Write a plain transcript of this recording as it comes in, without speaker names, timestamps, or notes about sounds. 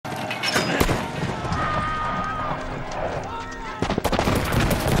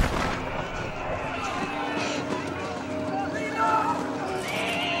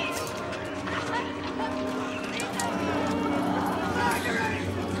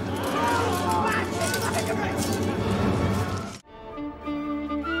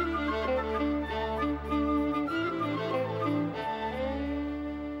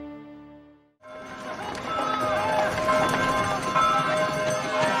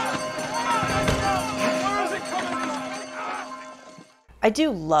I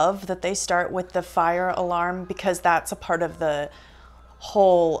do love that they start with the fire alarm, because that's a part of the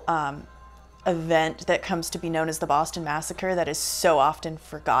whole event that comes to be known as the Boston Massacre that is so often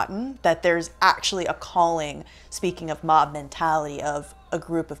forgotten, that there's actually a calling, speaking of mob mentality, of a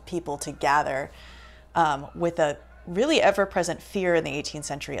group of people to gather with a really ever-present fear in the 18th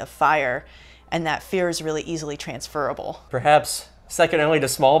century of fire, and that fear is really easily transferable. Perhaps second only to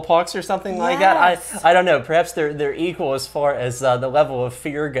smallpox or something like that. I don't know. Perhaps they're equal as far as the level of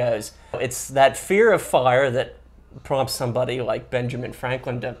fear goes. It's that fear of fire that prompts somebody like Benjamin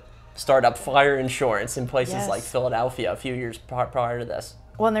Franklin to start up fire insurance in places like Philadelphia a few years prior to this.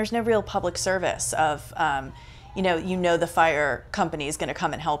 Well, and there's no real public service of, you know the fire company is going to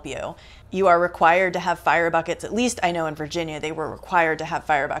come and help you. You are required to have fire buckets. At least I know in Virginia they were required to have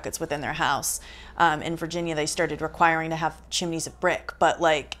fire buckets within their house. In Virginia they started requiring to have chimneys of brick, but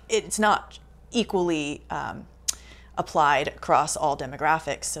like it's not equally applied across all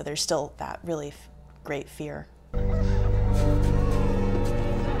demographics. So there's still that really great fear.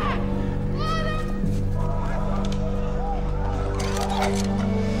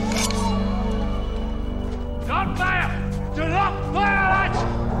 Not fire! Do not fire, lads!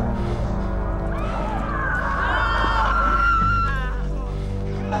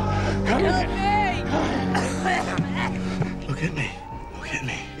 Come at me! Look at me. Look at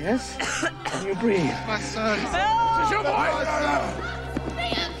me. Yes? Can you breathe? My son. This is your boy!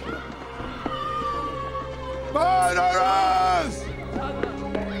 Murderers!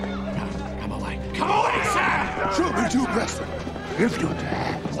 Come away. Come away, sir! Shoot me too, Preston. If you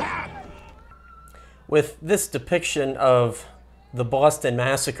dare. With this depiction of the Boston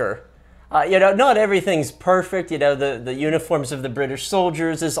Massacre, not everything's perfect. The uniforms of the British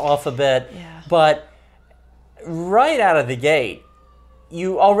soldiers is off a bit, but right out of the gate,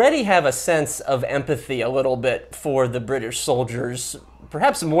 you already have a sense of empathy a little bit for the British soldiers,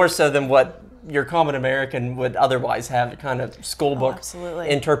 perhaps more so than what your common American would otherwise have, a kind of schoolbook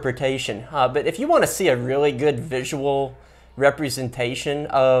interpretation. But if you want to see a really good visual representation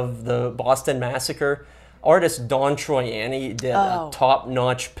of the Boston Massacre, artist Don Troiani did a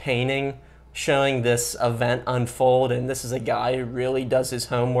top-notch painting showing this event unfold, and this is a guy who really does his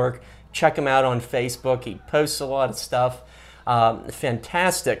homework. Check him out on Facebook. He posts a lot of stuff.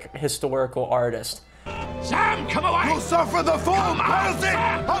 Fantastic historical artist. Sam, come away! You'll suffer the full penalty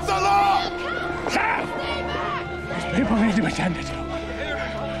of the law! Sam! These people need to be tended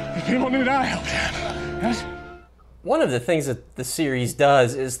to. These people need our help, Sam. Yes? One of the things that the series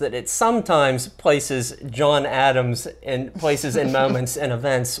does is that it sometimes places John Adams in places and moments and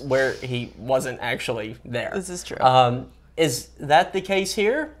events where he wasn't actually there. This is true. Is that the case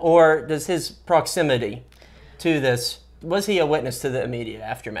here, or does his proximity to this, was he a witness to the immediate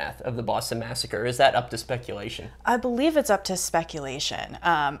aftermath of the Boston Massacre? Is that up to speculation? I believe it's up to speculation.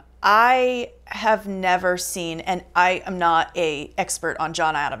 I have never seen, and I am not an expert on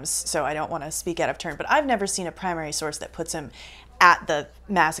John Adams, so I don't want to speak out of turn, but I've never seen a primary source that puts him at the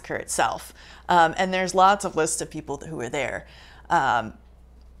massacre itself. And there's lots of lists of people who were there.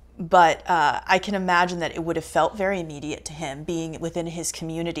 But I can imagine that it would have felt very immediate to him, being within his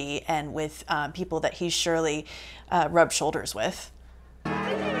community and with people that he surely rubbed shoulders with.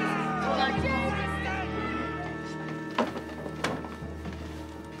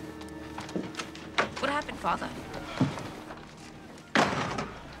 What happened, Father?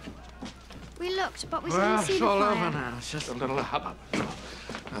 We looked, but we Well, didn't see it's the all fire. over now. It's just a little hubbub.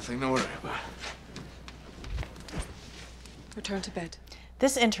 Nothing to worry about. Return to bed.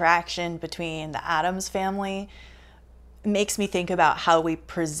 This interaction between the Addams family makes me think about how we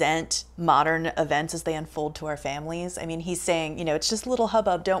present modern events as they unfold to our families. I mean, he's saying, it's just a little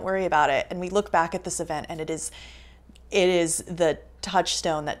hubbub, don't worry about it. And we look back at this event and it is the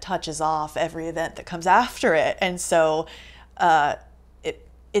touchstone that touches off every event that comes after it. And so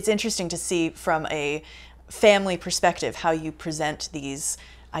it's interesting to see from a family perspective how you present these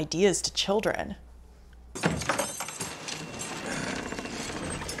ideas to children.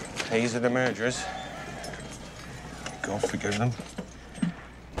 These are the murderers. God forgive them.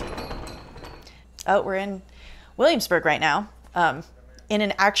 Oh, we're in Williamsburg right now, in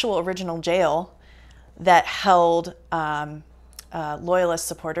an actual original jail that held Loyalist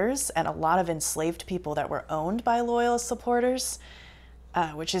supporters and a lot of enslaved people that were owned by Loyalist supporters,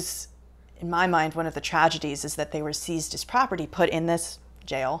 which is, in my mind, one of the tragedies is that they were seized as property, put in this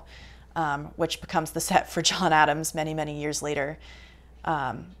jail, which becomes the set for John Adams many, many years later.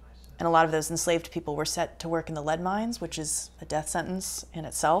 And a lot of those enslaved people were set to work in the lead mines, which is a death sentence in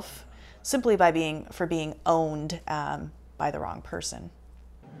itself, simply for being owned by the wrong person.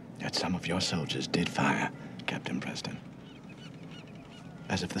 Yet some of your soldiers did fire, Captain Preston.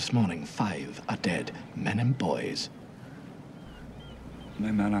 As of this morning, 5 are dead, men and boys. My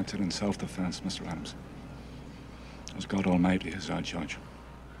man acted in self-defense, Mr. Adams. As God Almighty is our judge.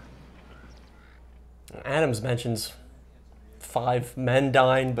 Adams mentions 5 men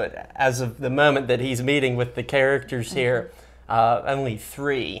dying, but as of the moment that he's meeting with the characters here, only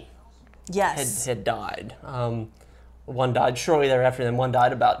 3 had died. One died shortly thereafter, then one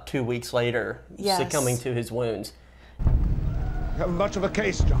died about 2 weeks later, succumbing to his wounds. You haven't much of a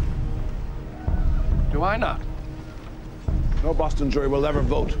case, John. Do I not? No Boston jury will ever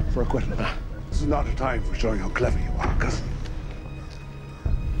vote for acquittal. This is not a time for showing how clever you are, cousin.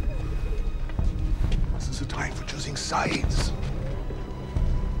 This is a time for choosing sides.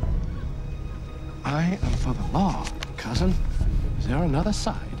 I am for the law, cousin. Is there another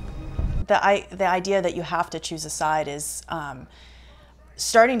side? The idea that you have to choose a side is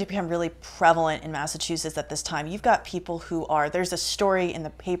starting to become really prevalent in Massachusetts at this time. You've got people who are, there's a story in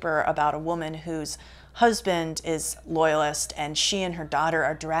the paper about a woman whose husband is loyalist, and she and her daughter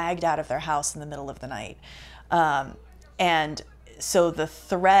are dragged out of their house in the middle of the night. And so the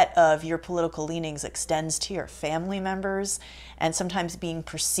threat of your political leanings extends to your family members, and sometimes being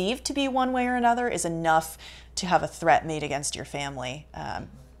perceived to be one way or another is enough to have a threat made against your family.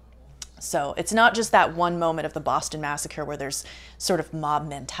 So it's not just that one moment of the Boston Massacre where there's sort of mob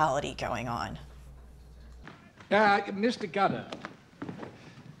mentality going on. Mr. Gunner,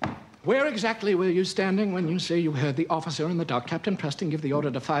 where exactly were you standing when you say you heard the officer in the dock, Captain Preston, give the order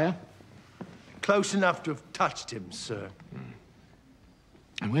to fire? Close enough to have touched him, sir.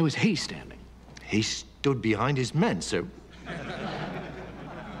 And where was he standing? He stood behind his men, sir.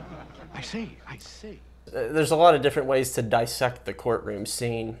 I see. There's a lot of different ways to dissect the courtroom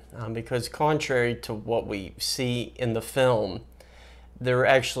scene, because contrary to what we see in the film, there are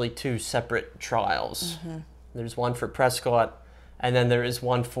actually 2 separate trials. There's one for Prescott, and then there is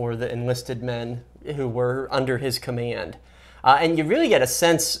one for the enlisted men who were under his command. And you really get a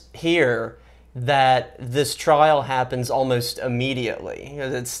sense here that this trial happens almost immediately.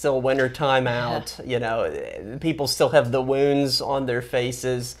 It's still winter time out, you know, people still have the wounds on their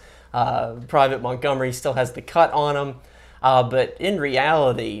faces. Private Montgomery still has the cut on him. But in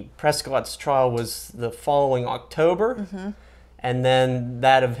reality, Prescott's trial was the following October, and then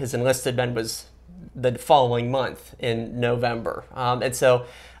that of his enlisted men was the following month in November. And so,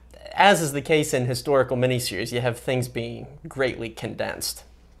 as is the case in historical miniseries, you have things being greatly condensed.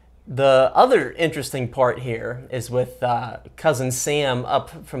 The other interesting part here is with Cousin Sam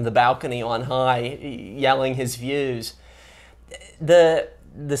up from the balcony on high, yelling his views.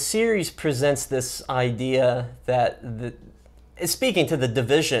 The series presents this idea that, speaking to the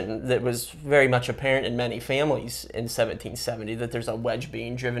division that was very much apparent in many families in 1770, that there's a wedge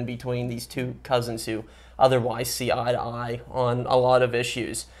being driven between these 2 cousins who otherwise see eye to eye on a lot of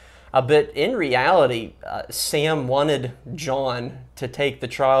issues. But in reality, Sam wanted John to take the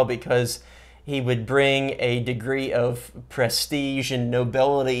trial because he would bring a degree of prestige and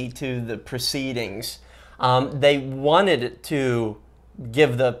nobility to the proceedings. They wanted to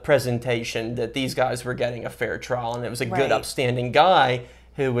give the presentation that these guys were getting a fair trial, and it was a good, upstanding guy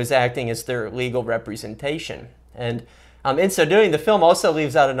who was acting as their legal representation. And in so doing, the film also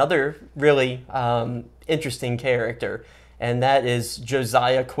leaves out another really interesting character, and that is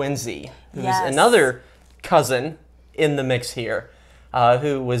Josiah Quincy, who's another cousin in the mix here,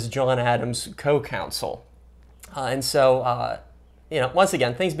 who was John Adams' co-counsel. And so, you know, once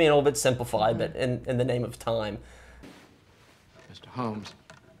again, things being a little bit simplified, but in the name of time. Mr. Holmes,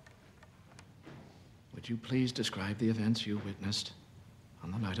 would you please describe the events you witnessed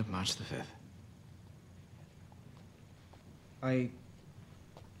on the night of March the 5th? I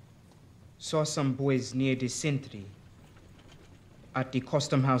saw some boys near the sentry at the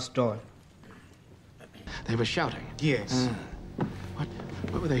custom house door. They were shouting? Yes.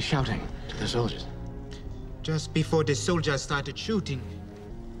 What were they shouting to the soldiers? Just before the soldiers started shooting.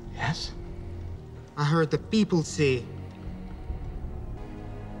 Yes? I heard the people say,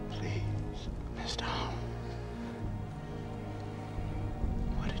 "Please, Mr. Holmes,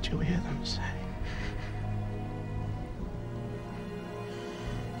 what did you hear them say?"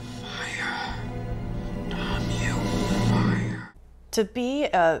 "Fire. Damn you, fire." To be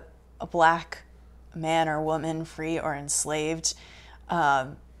a black man or woman, free or enslaved,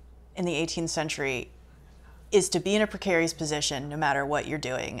 in the 18th century is to be in a precarious position no matter what you're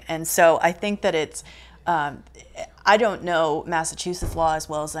doing. And so I think that it's, I don't know Massachusetts law as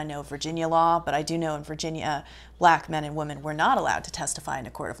well as I know Virginia law, but I do know in Virginia, black men and women were not allowed to testify in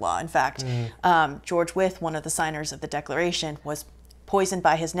a court of law. In fact, George Wythe, one of the signers of the Declaration, was poisoned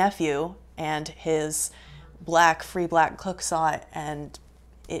by his nephew, and his free black cook saw it and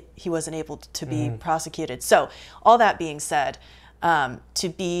he wasn't able to be prosecuted. So all that being said, to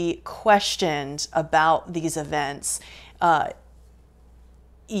be questioned about these events,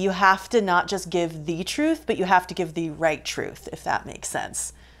 you have to not just give the truth, but you have to give the right truth, if that makes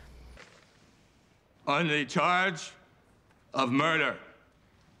sense. On the charge of murder,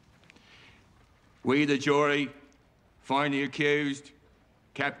 we, the jury, find the accused,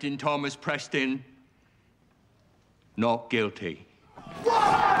 Captain Thomas Preston, not guilty.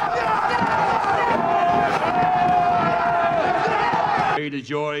 We, the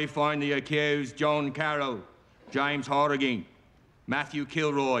jury, find the accused, John Carroll, James Horrigan, Matthew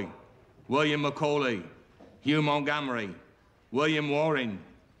Kilroy, William Macaulay, Hugh Montgomery, William Warren,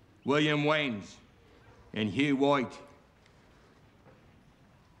 William Waynes, and Hugh White,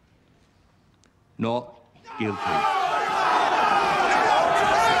 not guilty.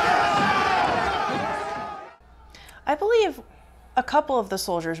 I believe a couple of the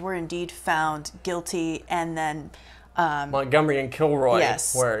soldiers were indeed found guilty, and then Montgomery and Kilroy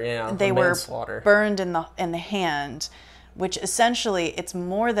were they were manslaughter. Burned in the hand, which essentially it's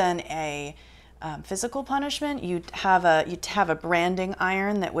more than a physical punishment. You'd have a branding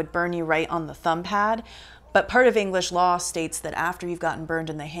iron that would burn you right on the thumb pad. But part of English law states that after you've gotten burned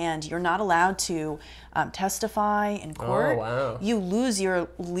in the hand, you're not allowed to testify in court. Oh, wow. You lose your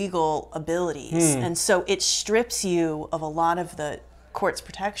legal abilities. And so it strips you of a lot of the court's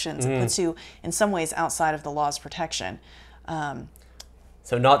protections. It puts you, in some ways, outside of the law's protection.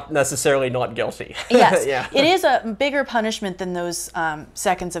 So not necessarily not guilty. Yes, yeah. It is a bigger punishment than those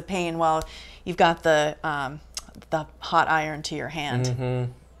seconds of pain while you've got the hot iron to your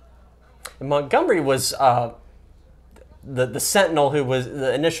hand. And Montgomery was the sentinel who was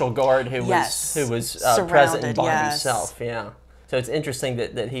the initial guard who was present and by himself. Yeah. So it's interesting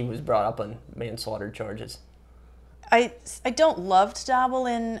that he was brought up on manslaughter charges. I don't love to dabble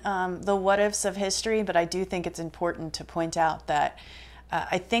in the what ifs of history, but I do think it's important to point out that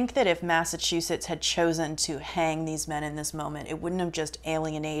I think that if Massachusetts had chosen to hang these men in this moment, it wouldn't have just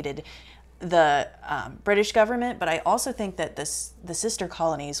alienated the British government, but I also think that the sister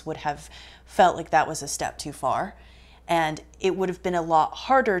colonies would have felt like that was a step too far. And it would have been a lot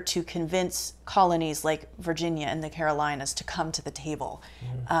harder to convince colonies like Virginia and the Carolinas to come to the table.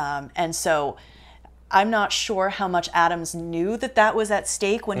 And so I'm not sure how much Adams knew that that was at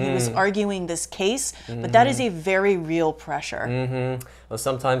stake when he was arguing this case, but that is a very real pressure. Well,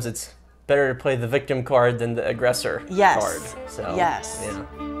 sometimes it's better to play the victim card than the aggressor card. So, yes.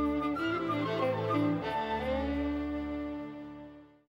 Yeah.